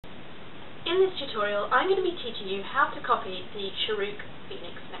In this tutorial, I'm going to be teaching you how to copy the Shourouk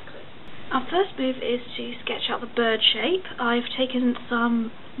Phoenix necklace. Our first move is to sketch out the bird shape. I've taken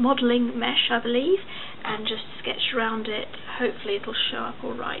some modelling mesh, I believe, and just sketched around it. Hopefully it'll show up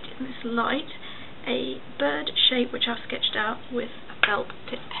alright in this light. A bird shape which I've sketched out with a felt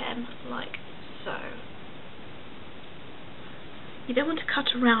tip pen, like so. You then want to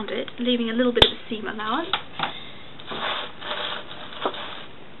cut around it, leaving a little bit of a seam allowance.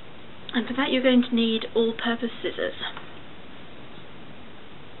 And for that you're going to need all-purpose scissors.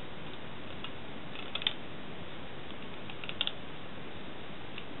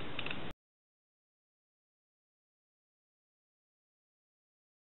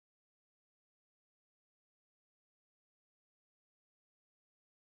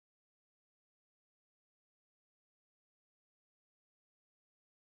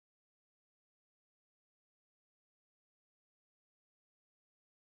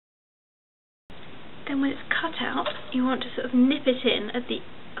 Then when it's cut out, you want to sort of nip it in at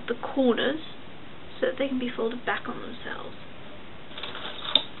the corners so that they can be folded back on themselves.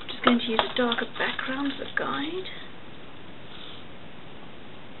 I'm just going to use a darker background as a guide.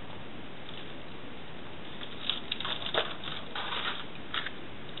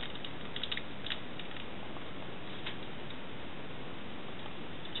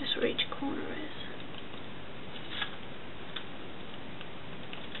 Just where each corner is.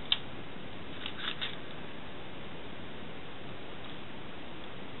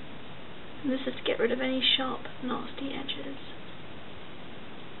 And this is to get rid of any sharp, nasty edges.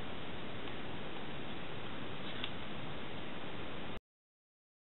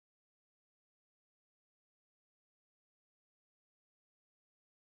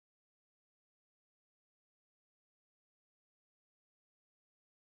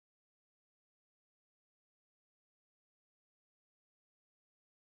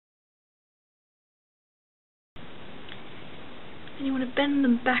 And you want to bend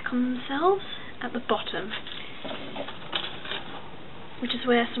them back on themselves at the bottom, which is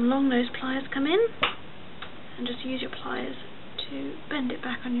where some long nose pliers come in, and just use your pliers to bend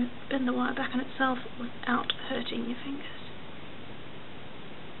the wire back on itself without hurting your fingers.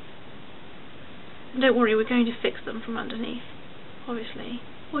 And don't worry, we're going to fix them from underneath, obviously,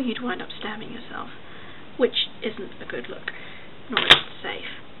 or you'd wind up stabbing yourself, which isn't a good look, nor is it safe.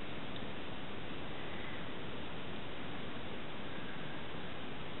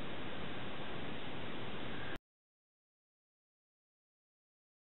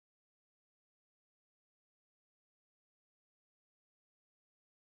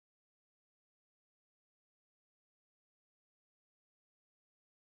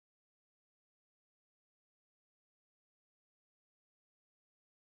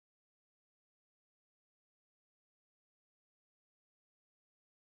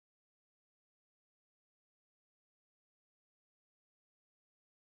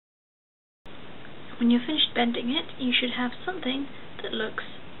 When you're finished bending it, you should have something that looks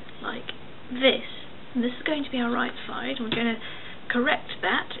like this. And this is going to be our right side. We're going to correct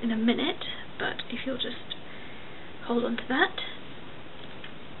that in a minute, but if you'll just hold on to that.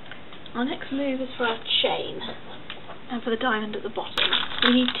 Our next move is for our chain, and for the diamond at the bottom.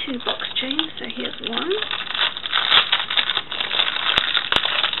 We need 2 box chains, so here's one.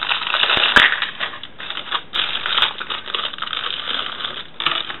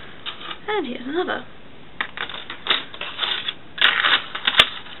 And here's another.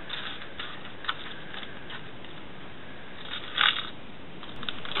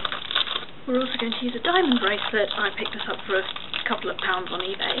 We're also going to use a diamond bracelet. I picked this up for a couple of pounds on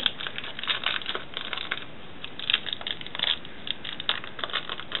eBay.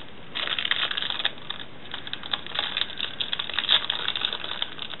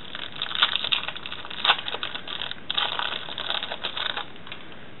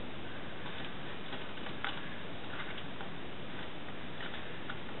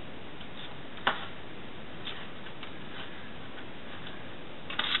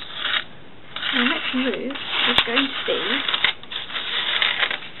 The next move is going to be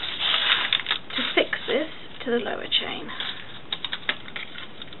to fix this to the lower chain.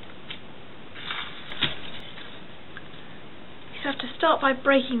 You have to start by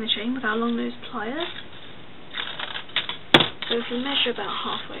breaking the chain with our long nose pliers. So if you measure about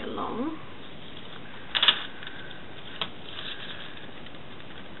halfway along,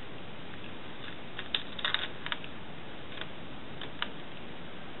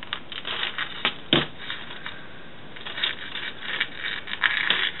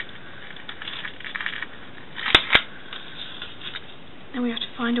 then we have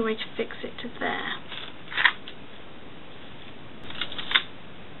to find a way to fix it to there.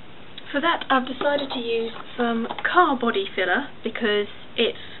 For that, I've decided to use some car body filler because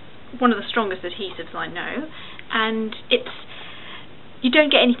it's one of the strongest adhesives I know, and you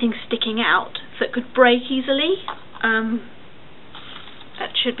don't get anything sticking out, so it could break easily.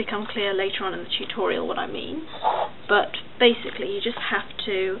 That should become clear later on in the tutorial what I mean, but basically you just have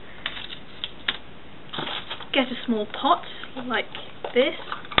to get a small pot like this.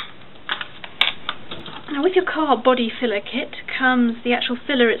 Now with your car body filler kit comes the actual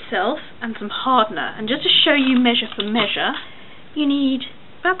filler itself and some hardener, and just to show you measure for measure, you need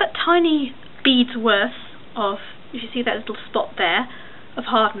about that tiny bead's worth of, if you see that little spot there, of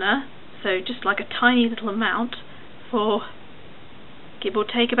hardener, so just like a tiny little amount for give or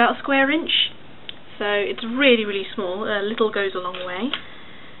take about a square inch. So it's really, really small, little goes a long way.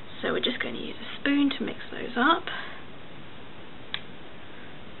 So we're just going to use a spoon to mix those up.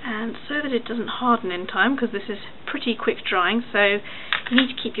 And so that it doesn't harden in time, because this is pretty quick drying, so you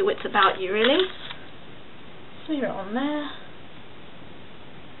need to keep your wits about you really. Smear it on there,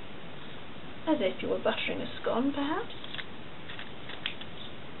 as if you were buttering a scone perhaps.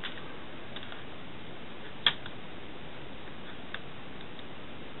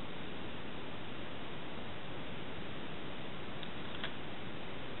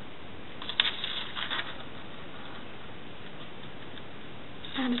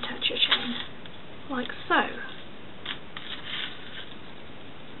 And attach your chain, like so.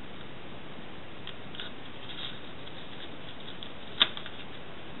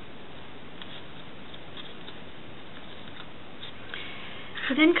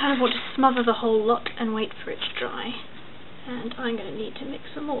 We then kind of want to smother the whole lot and wait for it to dry. And I'm going to need to mix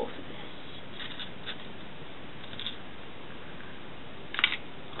some more for this.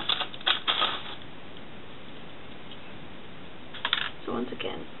 So once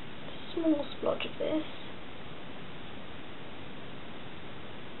again, a small splodge of this.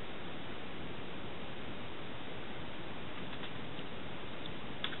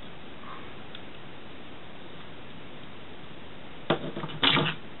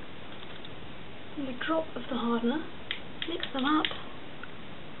 And a drop of the hardener. Mix them up.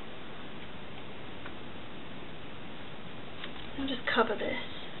 And just cover this.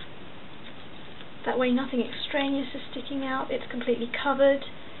 That way nothing extraneous is sticking out, it's completely covered,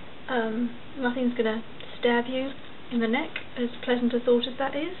 nothing's going to stab you in the neck, as pleasant a thought as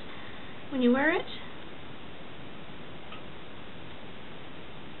that is, when you wear it.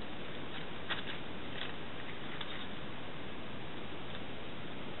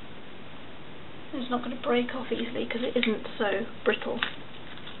 It's not going to break off easily because it isn't so brittle.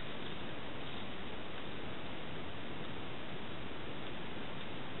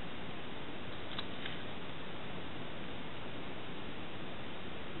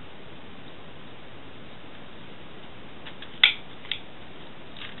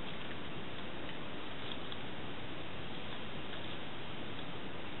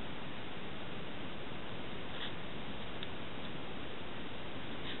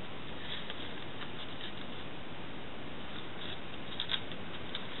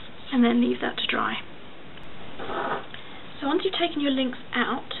 And then leave that to dry. So once you've taken your links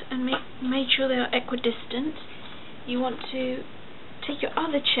out and made sure they are equidistant, you want to take your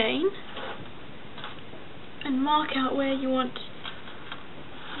other chain and mark out where you want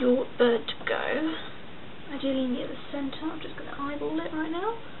your bird to go, ideally near the centre. I'm just going to eyeball it right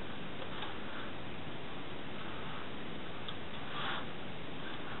now.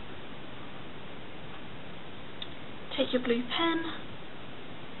 Take your blue pen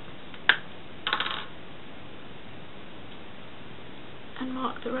and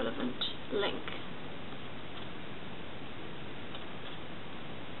mark the relevant link.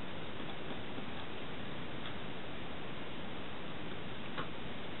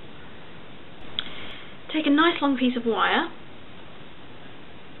 Take a nice long piece of wire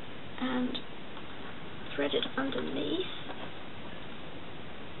and thread it underneath.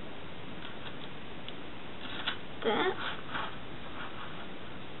 There.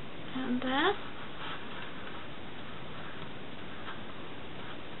 And there.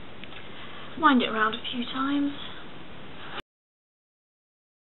 Wind it around a few times.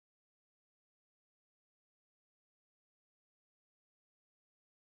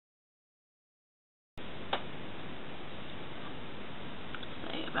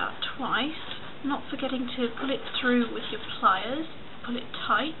 Say about twice, not forgetting to pull it through with your pliers, pull it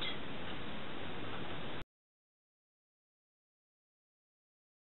tight.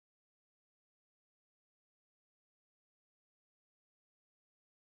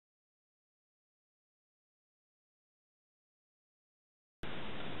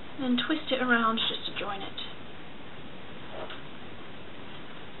 Then twist it around just to join it.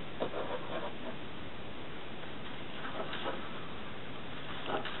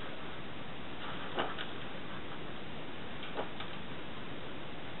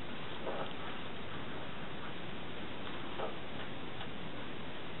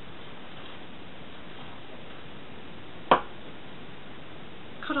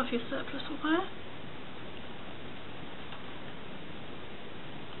 off your surplus wire.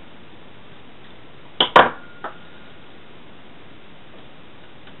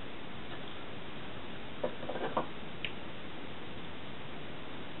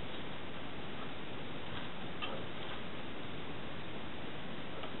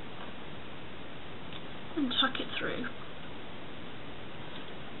 And tuck it through.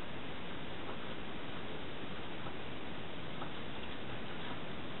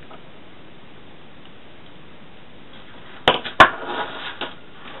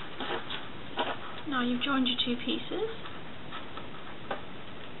 Now you've joined your two pieces.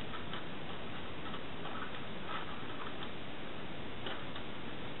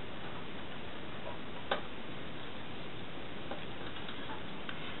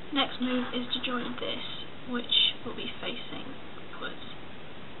 Next move is to join this, which will be facing upwards.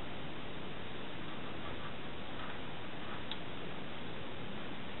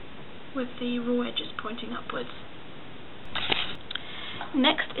 With the raw edges pointing upwards.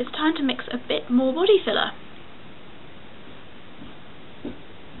 Next, it's time to mix a bit more body filler.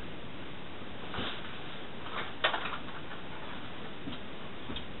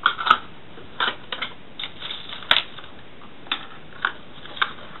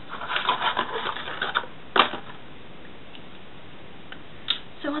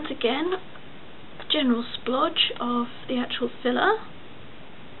 So once again, a general splodge of the actual filler.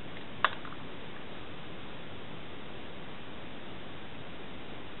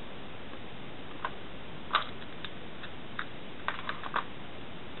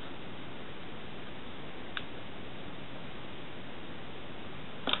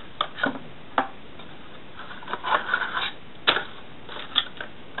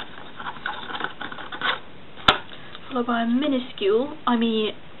 Followed by a minuscule,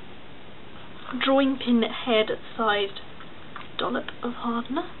 drawing pin head sized dollop of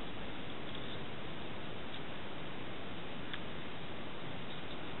hardener.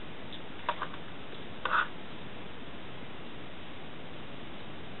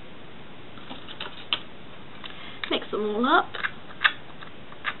 Mix them all up.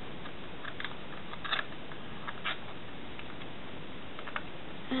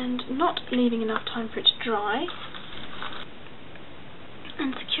 And not leaving enough time for it to dry.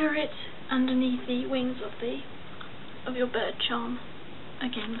 And secure it underneath the wings of your bird charm,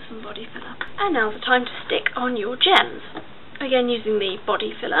 again with some body filler. And now's the time to stick on your gems, again using the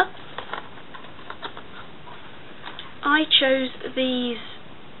body filler. I chose these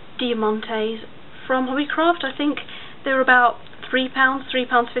diamantes from Hobbycraft. I think they were about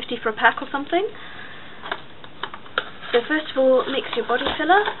 £3.50 for a pack or something. So first of all, mix your body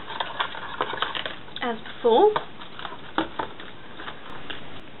filler as before.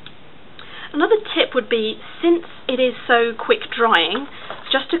 Another tip would be, since it is so quick drying,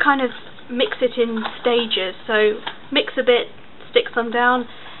 just to kind of mix it in stages. So mix a bit, stick some down,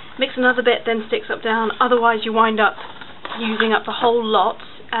 mix another bit, then stick some down. Otherwise you wind up using up the whole lot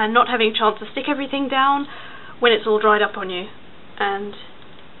and not having a chance to stick everything down when it's all dried up on you. And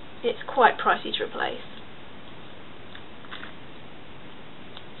it's quite pricey to replace.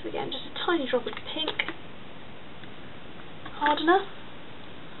 So again, just a tiny drop of pink hardener.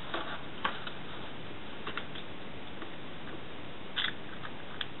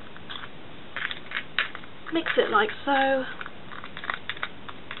 Mix it like so.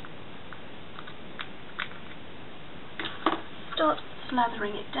 Start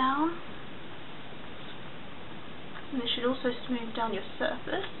slathering it down. And this should also smooth down your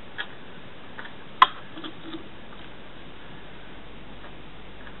surface.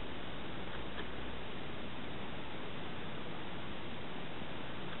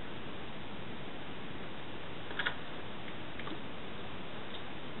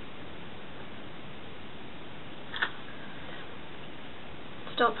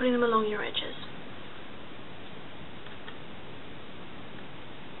 Start putting them along your edges.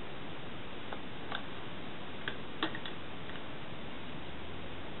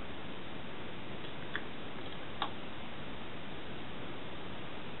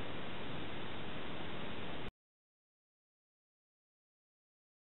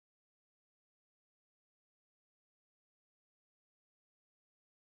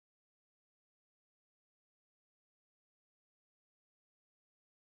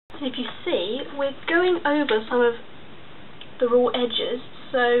 If you see, we're going over some of the raw edges,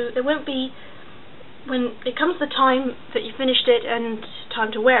 so there won't be, when it comes the time that you finished it and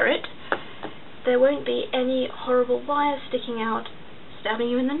time to wear it, there won't be any horrible wires sticking out, stabbing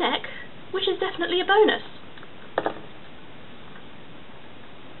you in the neck, which is definitely a bonus.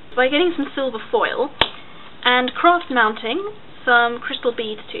 By getting some silver foil and craft mounting some crystal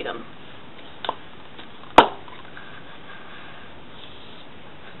beads to them.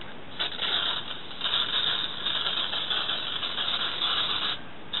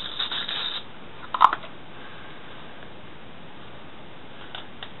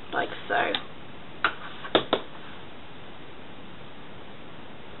 Like so.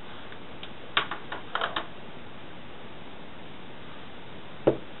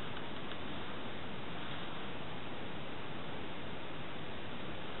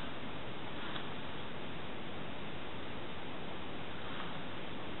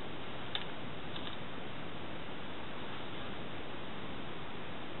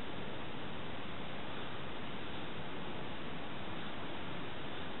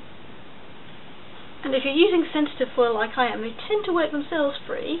 And if you're using sensitive foil like I am, they tend to work themselves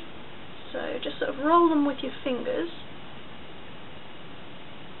free, so just sort of roll them with your fingers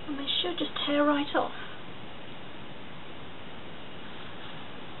and they should just tear right off.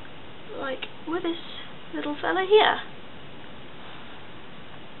 Like with this little fella here.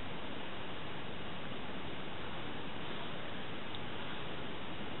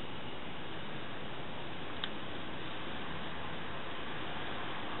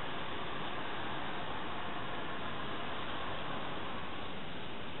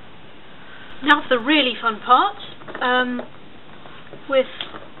 Now for the really fun part, with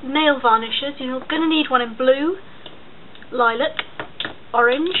nail varnishes. You're going to need one in blue, lilac,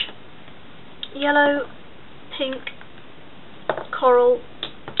 orange, yellow, pink, coral,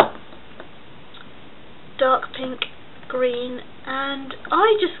 dark pink, green, and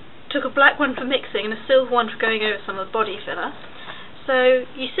I just took a black one for mixing and a silver one for going over some of the body filler. So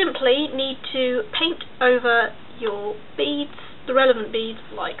you simply need to paint over your beads, the relevant beads,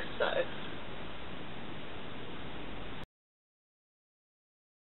 like so.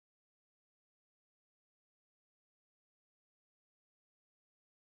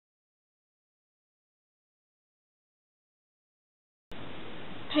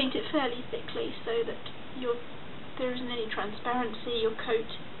 Paint it fairly thickly so that there isn't any transparency. Your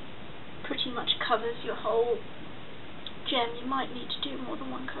coat pretty much covers your whole gem. You might need to do more than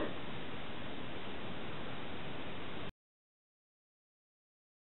one coat.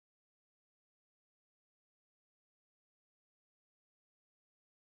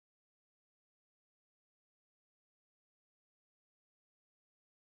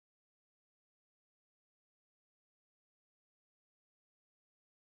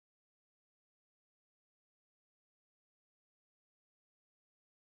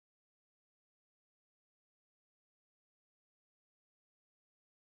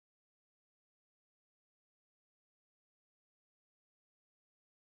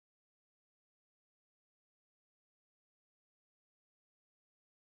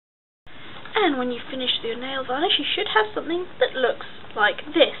 And when you've finished your nail varnish, you should have something that looks like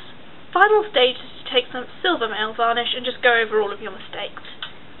this. Final stage is to take some silver nail varnish and just go over all of your mistakes.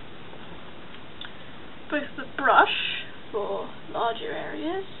 Both the brush for larger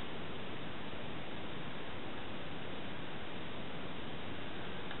areas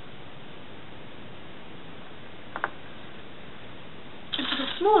and for the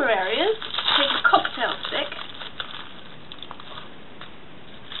smaller areas, take a cocktail stick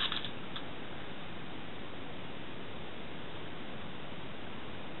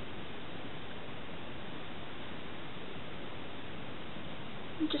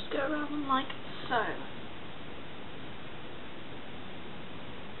and just go around them like so.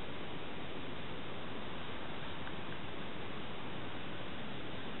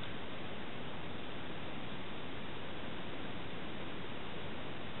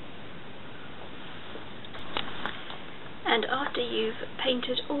 And after you've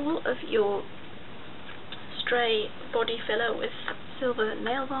painted all of your stray body filler with silver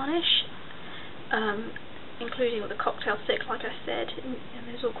nail varnish, including with a cocktail stick, like I said, in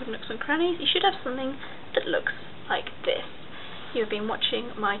those awkward nooks and crannies, you should have something that looks like this. You've been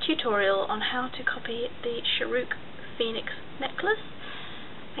watching my tutorial on how to copy the Shourouk Phoenix necklace.